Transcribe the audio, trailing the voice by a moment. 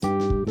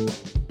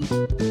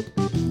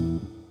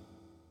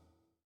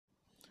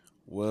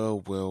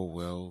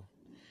Well.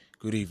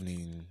 Good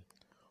evening.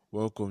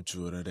 Welcome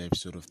to another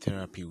episode of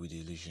Therapy with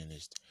the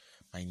Illusionist.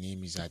 My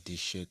name is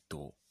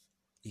Adesheto,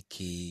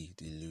 aka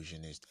the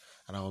Illusionist,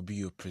 and I'll be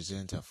your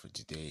presenter for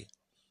today.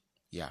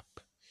 Yep.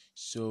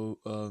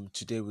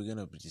 Today we're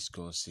gonna be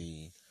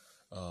discussing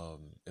a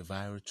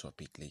viral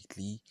topic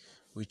lately,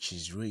 which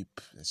is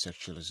rape and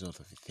sexual assault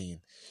of a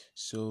thing.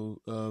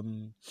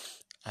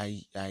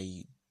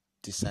 I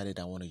decided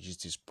I want to use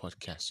this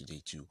podcast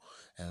today to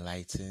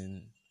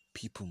enlighten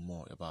people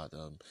more about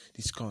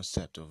this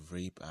concept of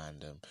rape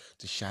and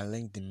to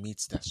challenge the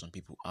myths that some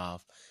people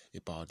have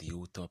about the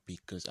whole topic,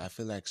 because I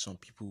feel like some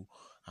people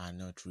are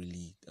not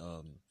really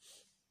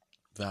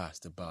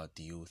vast about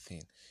the whole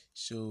thing.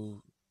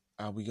 So,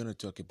 are we going to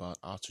talk about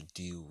how to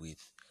deal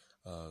with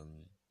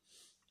um,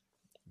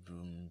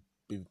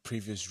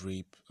 previous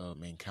rape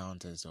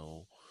encounters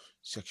or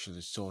sexual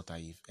assault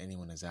that if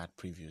anyone has had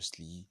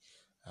previously?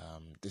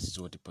 This is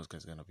what the podcast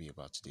is going to be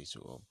about today.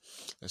 So,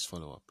 let's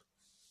follow up.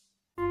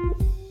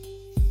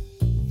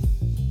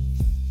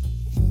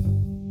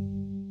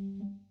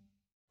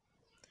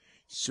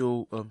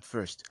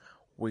 First,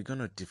 we're going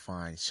to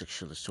define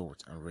sexual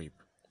assault and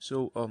rape.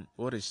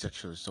 What is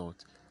sexual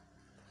assault?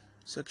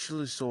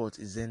 Sexual assault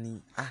is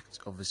any act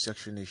of a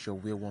sexual nature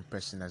where one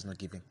person has not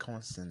given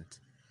consent.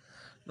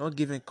 Not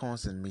giving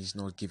consent means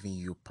not giving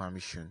you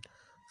permission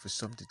for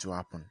something to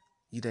happen,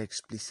 either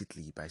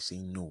explicitly by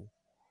saying no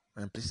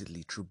or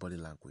implicitly through body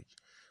language,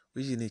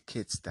 which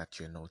indicates that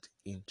you're not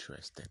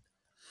interested.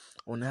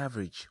 On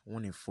average,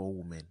 1 in 4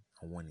 women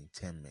and 1 in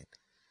 10 men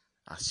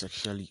are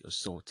sexually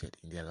assaulted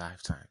in their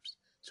lifetimes.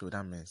 So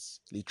that means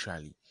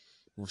literally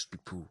most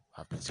people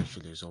have been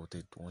sexually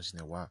assaulted once in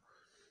a while.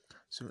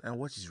 And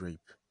what is rape?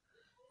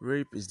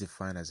 Rape is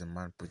defined as a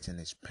man putting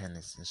his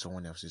penis in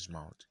someone else's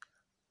mouth,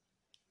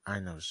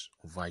 anus,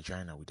 or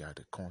vagina without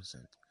the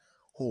consent.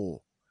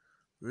 Or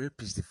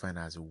rape is defined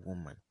as a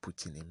woman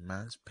putting a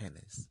man's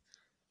penis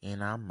in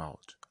her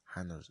mouth,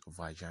 anus, or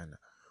vagina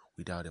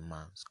without a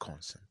man's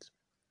consent.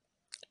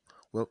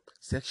 Well,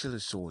 sexual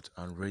assault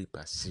and rape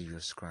are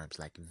serious crimes,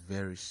 like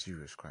very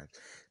serious crimes.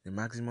 The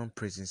maximum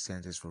prison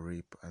sentence for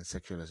rape and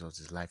sexual assault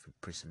is life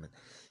imprisonment.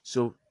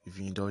 So, if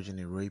you indulge in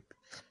a rape,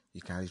 you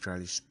can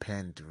literally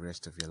spend the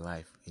rest of your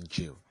life in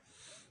jail.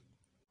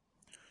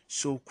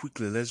 So,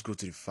 quickly, let's go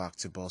to the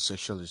facts about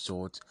sexual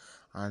assault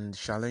and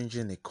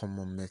challenging a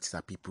common myth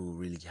that people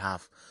really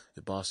have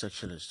about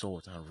sexual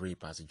assault and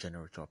rape as a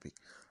general topic.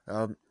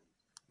 Um,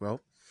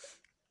 well,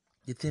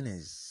 the thing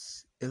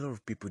is, a lot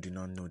of people do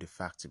not know the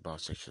facts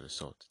about sexual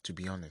assault, to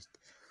be honest.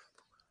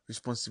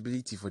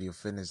 Responsibility for the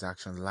offender's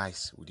action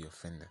lies with the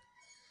offender,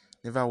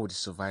 never with the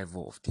survivor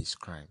of this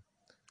crime.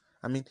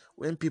 I mean,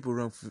 when people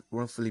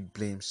wrongfully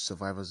blame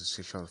survivors of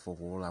sexual assault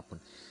for what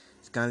happened,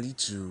 it can lead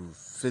to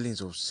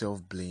feelings of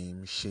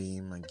self-blame,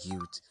 shame, and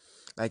guilt.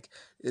 Like,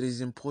 it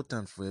is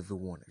important for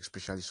everyone,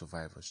 especially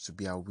survivors, to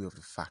be aware of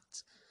the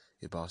facts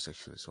about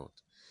sexual assault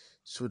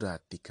so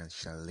that they can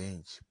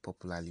challenge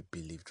popularly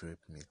believed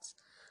rape myths.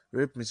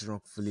 Rape myths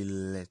wrongfully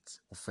let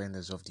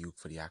offenders off the hook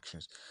for the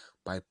actions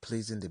by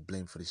placing the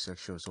blame for the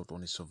sexual assault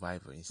on the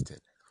survivor instead.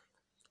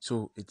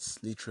 So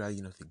it's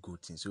literally not a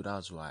good thing. So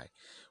that's why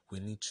we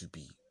need to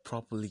be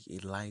properly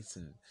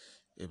enlightened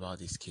about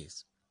this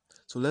case.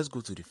 So let's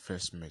go to the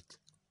first myth.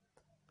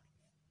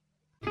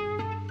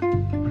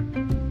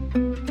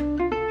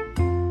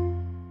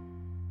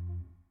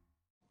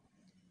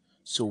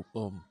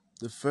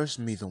 The first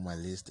myth on my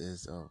list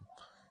is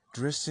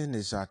dressing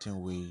a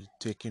certain way,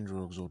 taking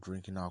drugs or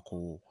drinking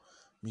alcohol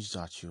means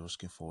that you're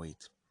asking for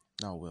it.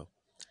 Now, well,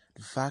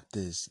 the fact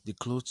is, the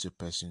clothes a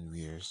person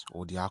wears,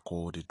 or the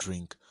alcohol they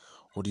drink,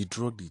 or the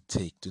drug they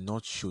take do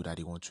not show that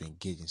they want to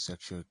engage in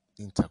sexual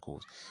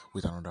intercourse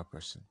with another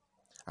person.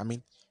 I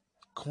mean,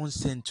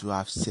 consent to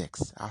have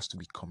sex has to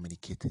be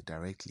communicated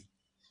directly.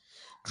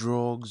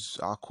 Drugs,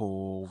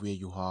 alcohol, where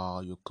you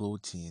are, your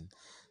clothing,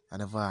 are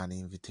never an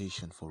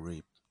invitation for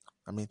rape.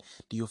 I mean,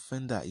 the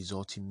offender is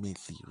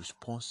ultimately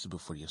responsible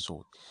for the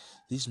assault.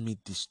 This myth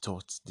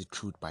distorts the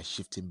truth by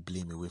shifting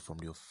blame away from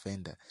the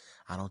offender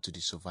and onto the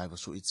survivor.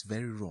 So it's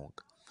very wrong.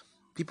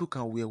 People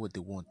can wear what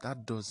they want.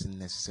 That doesn't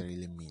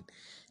necessarily mean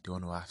they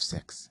want to have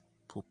sex.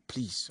 So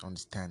please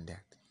understand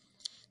that.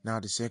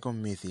 Now, the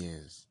second myth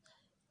is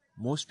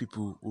most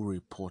people who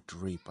report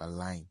rape are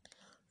lying,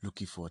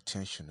 looking for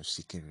attention or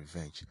seeking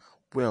revenge.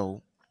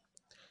 Well,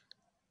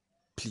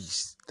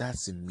 please,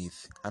 that's a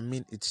myth. I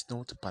mean, it's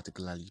not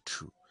particularly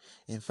true.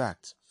 In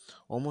fact,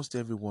 almost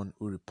everyone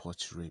who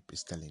reports rape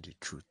is telling the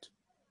truth.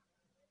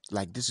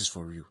 Like, this is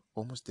for real.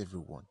 Almost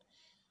everyone.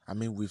 I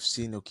mean, we've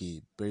seen,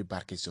 okay, very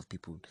bad cases of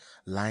people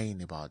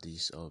lying about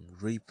this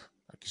rape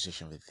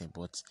accusation of a thing,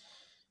 but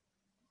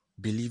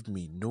believe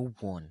me, no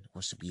one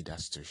wants to be in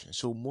that situation.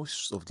 So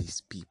most of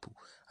these people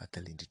are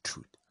telling the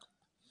truth.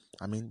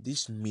 I mean,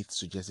 this myth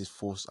suggests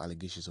false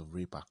allegations of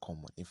rape are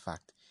common. In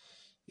fact,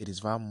 it is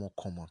far more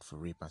common for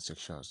rape and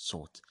sexual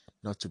assault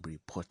not to be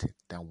reported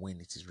than when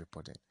it is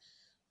reported.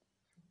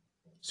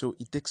 So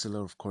it takes a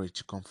lot of courage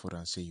to come forward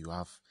and say you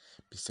have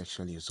been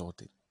sexually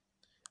assaulted.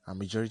 A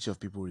majority of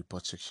people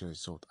report sexual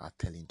assault are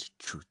telling the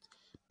truth.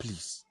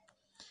 Please,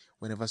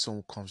 whenever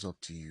someone comes up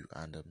to you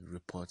and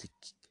report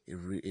a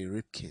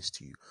rape case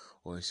to you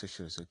or a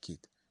sexual assault case,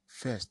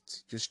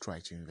 first just try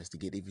to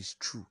investigate if it's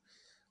true.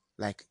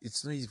 Like,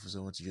 it's not easy for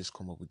someone to just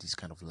come up with these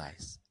kind of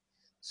lies.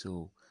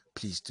 So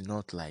please do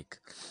not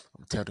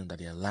tell them that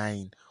they're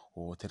lying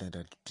or tell them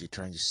that they're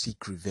trying to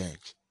seek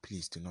revenge.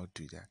 Please do not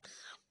do that.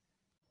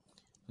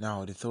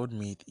 Now the third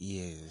myth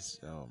is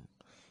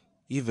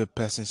if a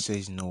person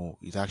says no,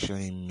 it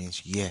actually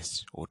means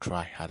yes or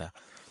try harder.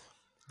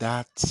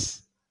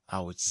 That,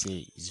 I would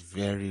say, is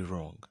very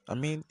wrong.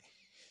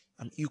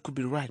 You could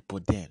be right,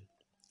 but then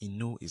a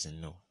no is a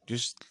no.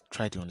 Just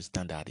try to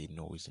understand that a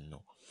no is a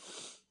no.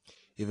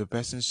 If a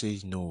person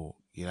says no,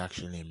 it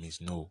actually means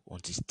no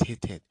until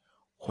stated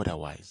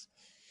otherwise.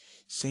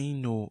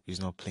 Saying no is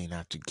not plain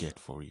hard to get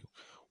for you.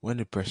 When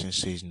a person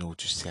says no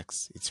to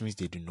sex, it means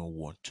they do not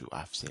want to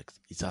have sex.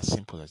 It's as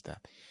simple as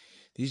that.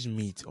 This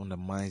myth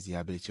undermines the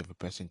ability of a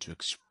person to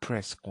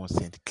express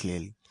consent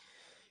clearly.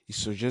 It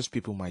suggests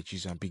people might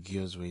use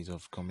ambiguous ways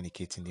of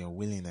communicating their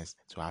willingness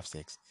to have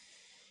sex.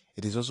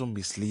 It is also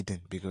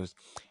misleading because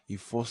it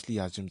falsely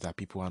assumes that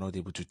people are not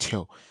able to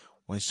tell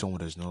when someone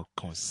does not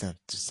consent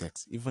to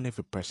sex, even if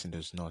a person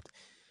does not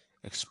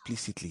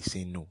explicitly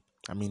say no.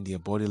 Their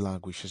body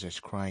language, such as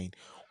crying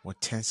or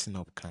tensing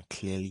up, can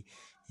clearly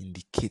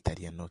indicate that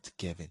they are not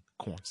giving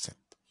consent.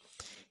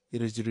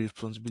 It is the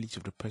responsibility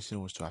of the person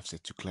who wants to have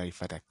sex to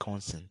clarify that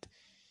consent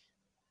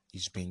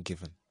is being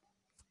given.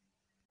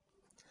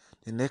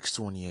 The next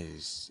one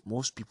is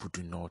most people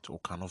do not or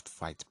cannot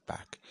fight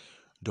back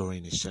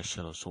during a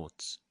sexual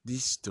assault.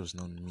 This does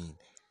not mean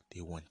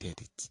they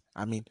wanted it.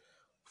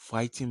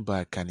 Fighting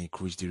back can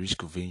increase the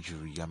risk of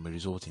injury and may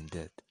result in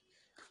death.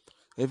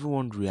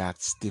 Everyone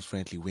reacts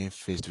differently when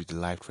faced with a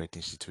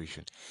life-threatening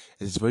situation.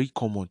 It is very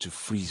common to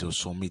freeze or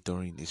submit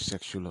during a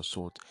sexual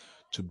assault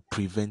to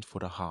prevent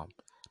further harm.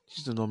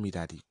 This does not mean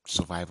that the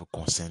survivor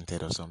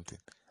consented or something.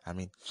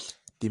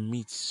 The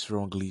myth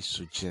strongly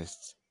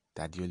suggests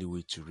that the only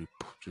way to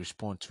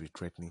respond to a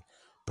threatening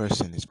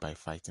person is by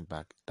fighting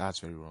back. That's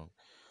very wrong.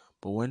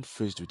 But when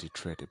faced with a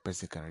threat, a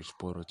person can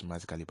respond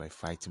automatically by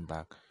fighting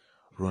back,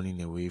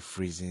 running away,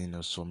 freezing,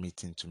 or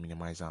submitting to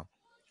minimize harm.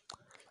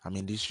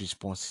 These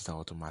responses are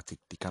automatic.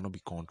 They cannot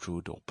be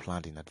controlled or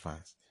planned in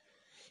advance.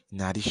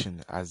 In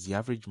addition, as the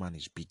average man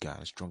is bigger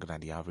and stronger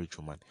than the average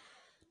woman,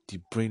 the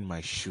brain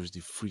might choose the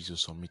freeze or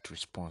submit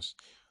response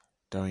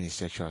during a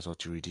sexual assault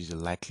to reduce the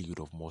likelihood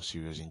of more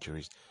serious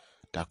injuries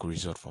that could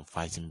result from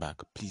fighting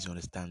back. Please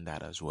understand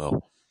that as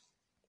well.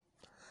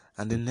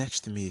 And the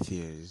next myth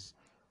here is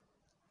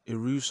a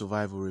real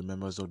survivor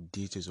remembers all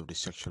details of the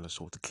sexual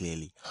assault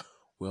clearly.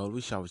 Well,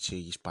 which I would say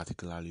is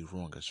particularly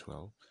wrong as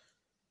well.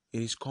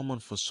 It is common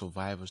for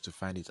survivors to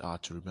find it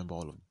hard to remember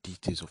all of the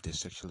details of their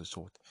sexual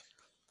assault.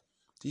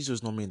 This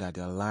does not mean that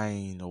they are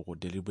lying or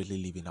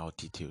deliberately leaving out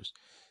details.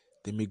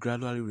 They may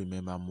gradually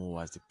remember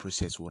more as the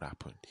process would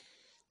happen.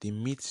 The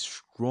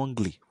myth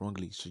wrongly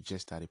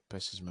suggests that a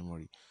person's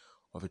memory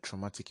of a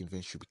traumatic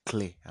event should be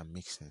clear and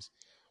make sense.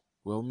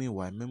 Well,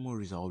 meanwhile,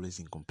 memories are always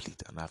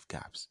incomplete and have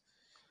gaps.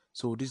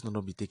 So this will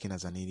not be taken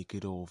as an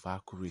indicator of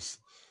accuracy.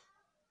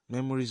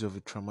 Memories of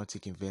a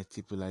traumatic event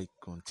typically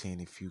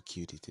contain a few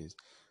key details.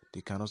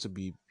 They can also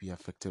be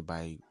affected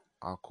by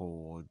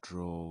alcohol or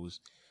drugs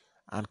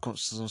and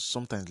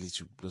sometimes lead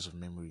to loss of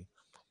memory.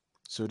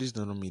 So this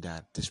does not mean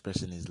that this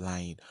person is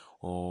lying,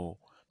 or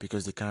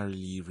because they can't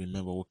really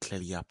remember what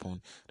clearly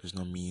happened does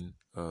not mean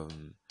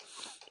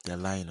they're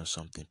lying or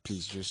something.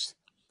 Please just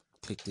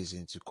take this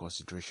into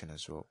consideration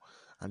as well.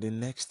 And the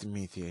next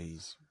myth here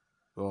is,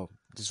 well,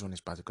 this one is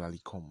particularly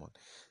common.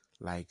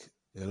 Like,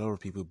 a lot of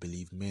people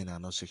believe men are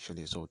not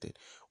sexually assaulted,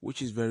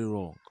 which is very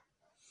wrong.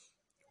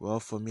 Well,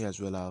 for me as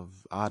well,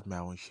 I've had my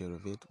own share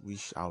of it,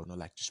 which I would not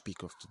like to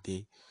speak of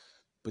today.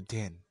 But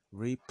then,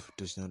 rape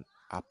does not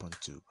happen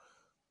to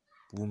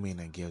women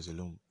and girls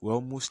alone. Well,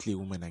 mostly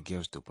women and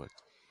girls do, but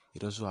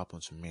it also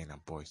happens to men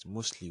and boys,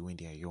 mostly when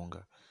they are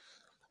younger.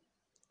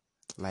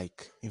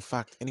 Like, in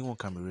fact, anyone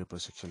can be raped or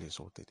sexually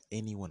assaulted,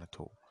 anyone at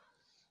all.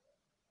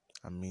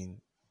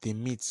 The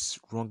myths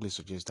wrongly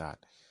suggest that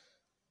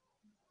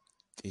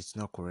it's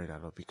not correct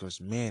at all because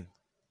men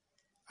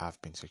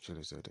have been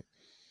sexually assaulted,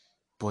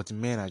 but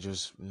men are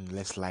just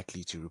less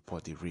likely to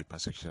report the rape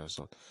and sexual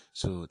assault.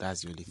 So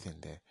that's the only thing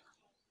there.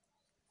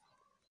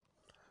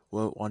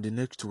 Well, on the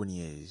next 20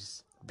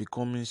 years,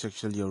 becoming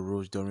sexually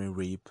aroused during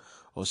rape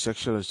or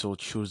sexual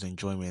assault shows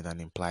enjoyment and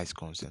implies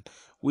consent,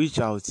 which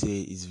I would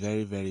say is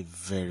very, very,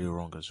 very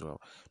wrong as well.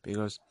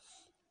 Because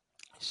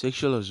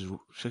sexual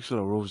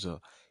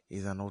arousal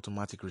is an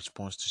automatic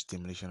response to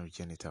stimulation of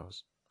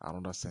genitals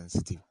and other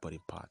sensitive body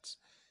parts.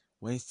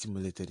 When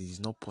stimulated, it is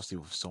not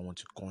possible for someone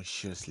to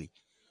consciously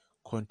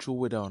control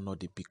whether or not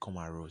they become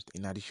aroused.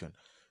 In addition,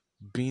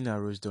 being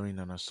aroused during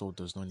an assault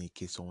does not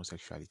indicate someone's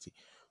sexuality.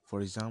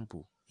 For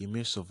example, a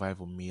male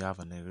survivor may have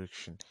an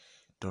erection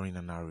during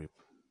an rape.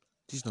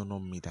 This does not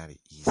mean that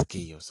he is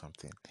gay or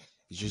something.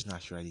 It just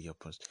naturally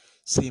happens.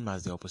 Same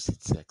as the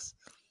opposite sex,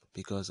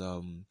 because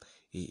a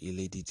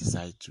lady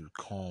decides to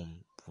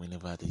come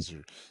whenever there's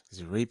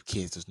a rape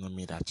case does not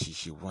mean that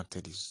she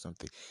wanted it or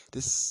something.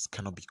 This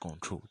cannot be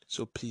controlled.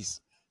 So please,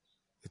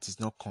 it is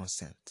not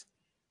consent.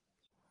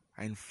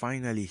 And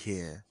finally,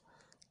 here,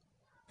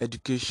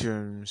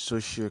 education,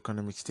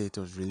 socio-economic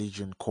status,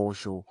 religion,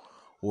 culture,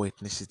 or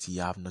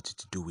ethnicity have nothing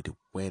to do with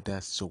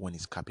whether someone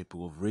is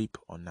capable of rape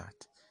or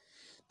not.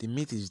 The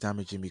myth is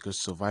damaging because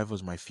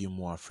survivors might feel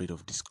more afraid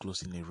of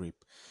disclosing a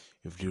rape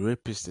if the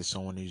rapist is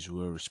someone who is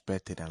well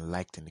respected and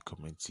liked in the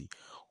community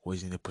or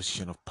is in a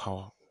position of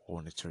power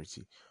or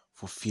authority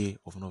for fear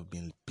of not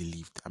being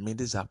believed. I mean,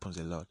 this happens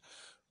a lot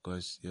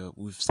because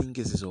we've seen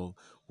cases of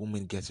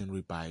women getting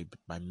raped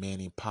by men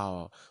in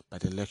power, by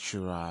the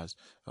lecturers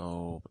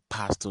or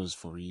pastors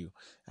for real,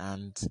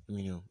 and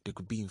they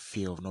could be in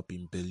fear of not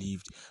being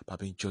believed, by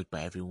being judged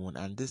by everyone,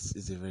 and this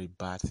is a very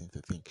bad thing to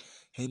think.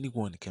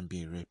 Anyone can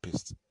be a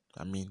rapist.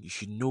 I mean, you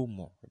should know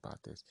more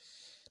about this.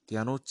 There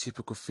are no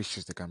typical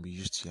features that can be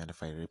used to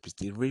identify a rapist.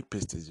 The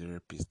rapist is a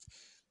rapist.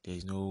 There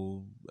is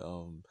no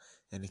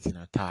anything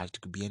attached.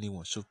 It could be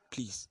anyone. So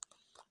please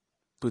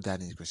put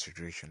that into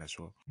consideration as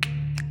well.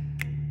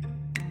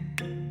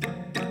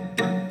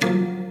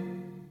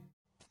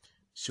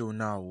 So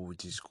now we'll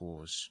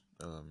discuss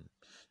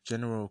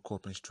general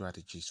coping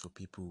strategies for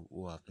people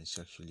who have been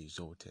sexually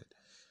assaulted.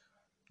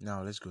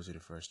 Now let's go to the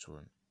first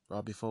one.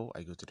 Well, before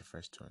I go to the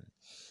first one,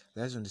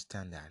 let's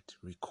understand that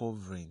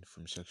recovering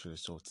from sexual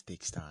assault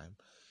takes time.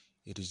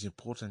 It is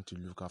important to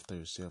look after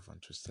yourself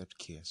and to accept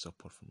care and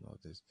support from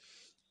others.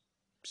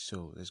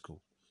 So let's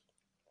go.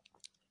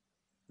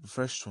 The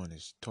first one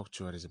is talk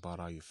to others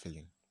about how you're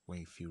feeling when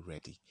you feel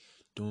ready.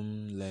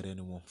 Don't let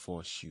anyone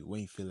force you.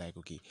 When you feel like,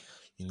 okay,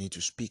 you need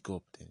to speak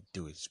up, then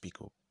do it. Speak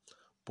up.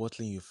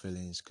 Bottling your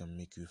feelings can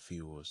make you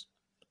feel worse.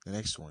 The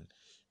next one,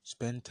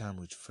 spend time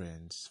with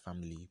friends,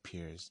 family,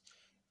 peers,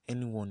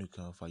 anyone who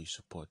can offer you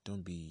support.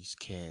 Don't be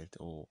scared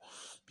or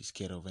be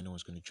scared of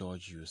anyone's going to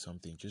judge you or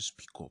something. Just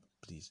speak up,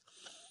 please.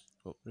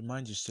 But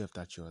remind yourself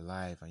that you're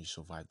alive and you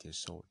survived the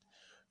assault.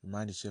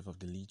 Remind yourself of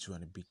the little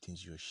and the big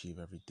things you achieve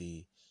every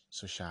day,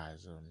 such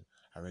as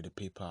I read a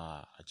paper,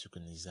 I took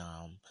an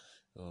exam,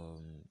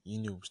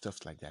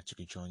 stuff like that. I took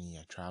a journey,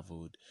 I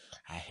traveled,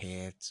 I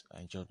ate, I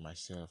enjoyed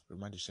myself.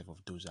 Remind yourself of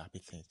those happy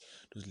things,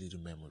 those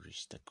little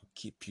memories that could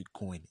keep you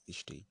going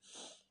each day.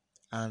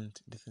 And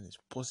the thing is,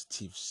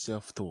 positive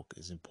self talk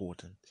is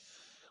important.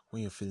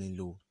 When you're feeling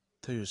low,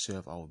 tell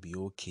yourself, I will be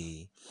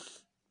okay.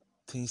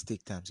 Things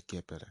take time to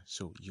get better,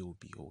 so you'll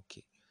be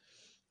okay.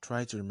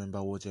 Try to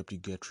remember what helped you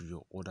get through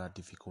your other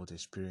difficult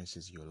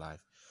experiences in your life.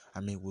 I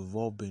mean, we've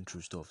all been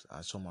through stuff,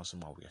 and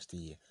somehow we are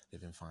still here,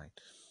 living fine.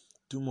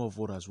 Do more of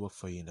what has worked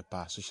for you in the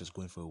past, such as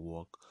going for a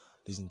walk,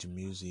 listening to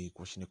music,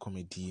 watching a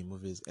comedy,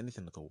 movies,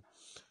 anything at all.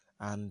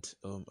 And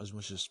as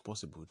much as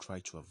possible, try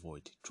to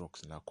avoid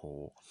drugs and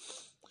alcohol.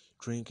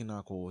 Drinking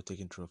alcohol or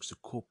taking drugs to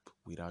cope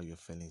without your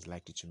feelings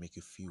likely to make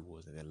you feel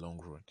worse in the long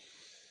run.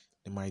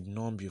 They might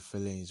numb your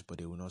feelings, but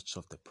they will not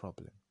solve the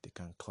problem. They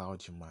can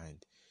cloud your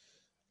mind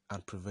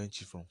and prevent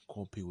you from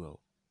coping well.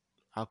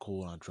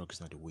 Alcohol and drugs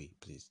is not the way,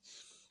 please.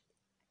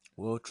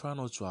 Well, try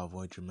not to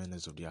avoid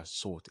reminders of the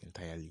assault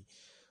entirely.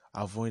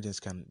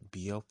 Avoidance can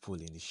be helpful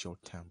in the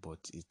short term, but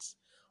it's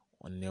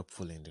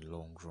unhelpful in the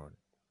long run.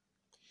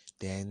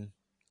 Then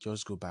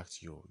just go back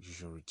to your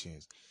usual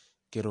routines.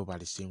 Get up at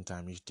the same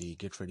time each day,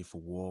 get ready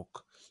for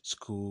work,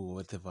 school,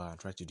 whatever, and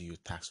try to do your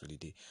tasks for the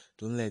day.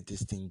 Don't let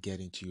this thing get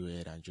into your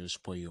head and just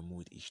spoil your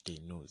mood each day.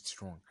 No,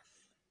 it's wrong.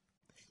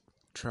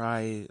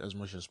 Try as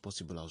much as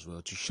possible as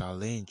well to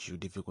challenge your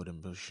difficult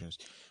emotions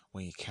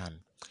when you can.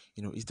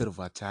 Instead of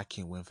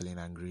attacking when feeling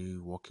angry,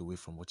 walk away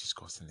from what is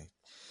causing it.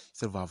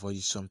 Instead of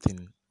avoiding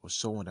something or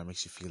someone that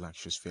makes you feel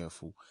anxious,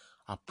 fearful,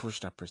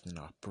 approach that person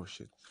or approach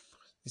it.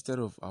 Instead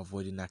of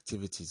avoiding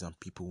activities and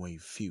people when you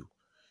feel,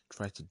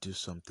 try to do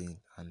something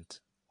and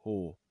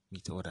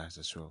meet others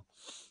as well.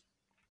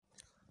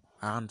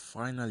 And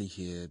finally,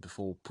 here,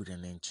 before we put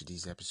an end to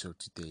this episode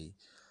today,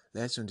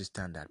 let's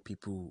understand that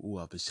people who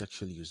have been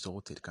sexually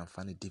assaulted can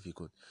find it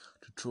difficult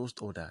to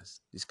trust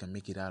others. This can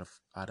make it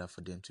harder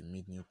for them to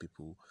meet new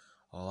people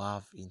or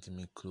have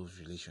intimate, close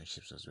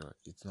relationships as well.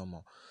 It's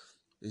normal.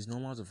 It's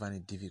normal to find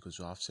it difficult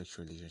to have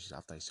sexual relationships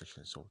after a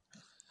sexual assault.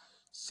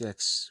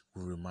 Sex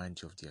will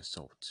remind you of the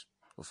assault.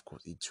 Of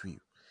course, it's real.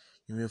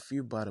 You may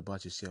feel bad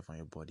about yourself and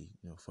your body.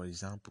 For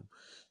example,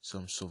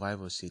 some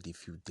survivors say they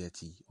feel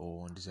dirty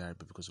or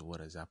undesirable because of what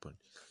has happened.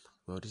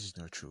 Well, this is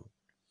not true.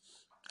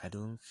 I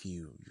don't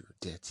feel you're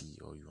dirty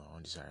or you are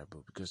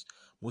undesirable because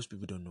most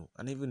people don't know.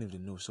 And even if they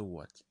know, so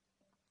what?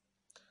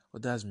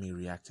 Others may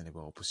react in the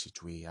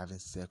opposite way, having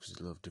sex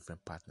with a lot of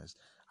different partners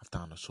after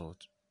an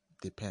assault.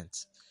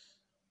 Depends.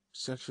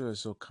 Sexual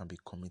assault can be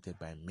committed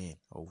by men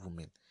or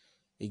women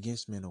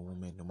against men or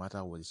women, no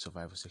matter what the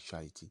survivor's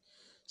sexuality.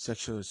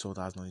 Sexual assault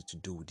has nothing to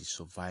do with the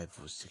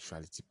survivor's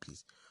sexuality,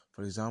 please.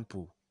 For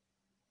example,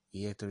 a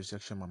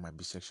heterosexual man might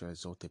be sexually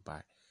assaulted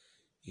by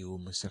a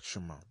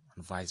homosexual man,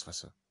 and vice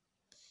versa.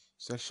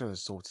 Sexual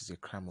assault is a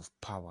crime of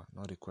power,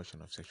 not a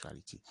question of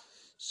sexuality.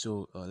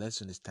 So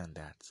let's understand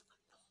that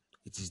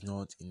it is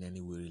not in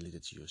any way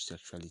related to your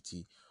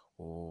sexuality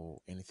or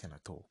anything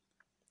at all.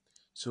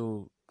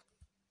 So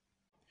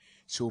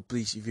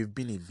please, if you've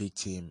been a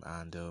victim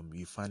and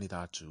you find it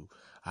hard to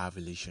have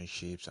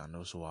relationships and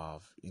also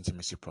have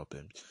intimacy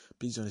problems,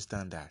 please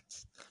understand that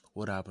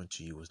what happened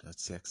to you was not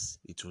sex,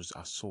 it was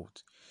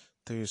assault.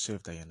 Tell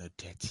yourself that you're not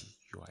dirty,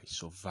 you are a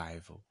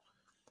survivor.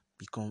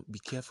 Be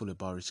careful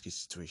about risky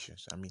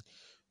situations. I mean,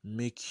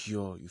 make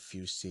sure you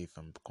feel safe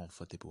and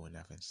comfortable when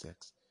having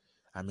sex.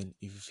 I mean,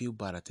 if you feel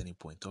bad at any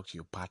point, talk to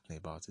your partner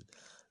about it.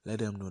 Let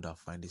them know that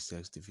finding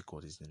sex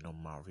difficult is the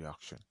normal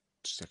reaction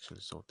to sexual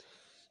assault.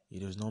 It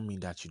does not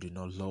mean that you do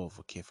not love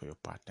or care for your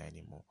partner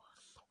anymore.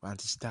 And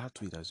to start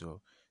with as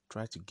well,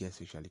 try to get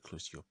sexually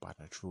close to your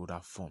partner through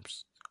other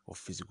forms of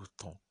physical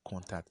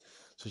contact,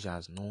 such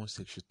as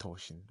non-sexual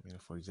touching.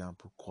 For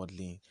example,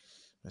 cuddling,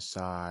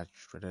 massage,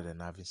 rather than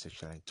having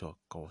sexual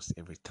intercourse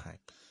every time.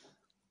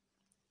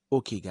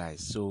 Okay,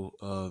 guys.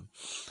 So,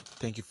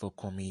 thank you for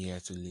coming here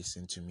to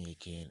listen to me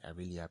again. I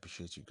really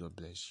appreciate you. God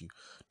bless you.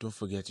 Don't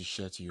forget to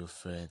share to your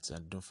friends,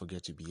 and don't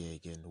forget to be here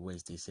again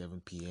Wednesday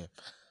 7 p.m.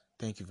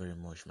 Thank you very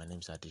much. My name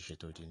is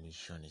Adisheto, the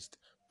nutritionist.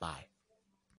 Bye.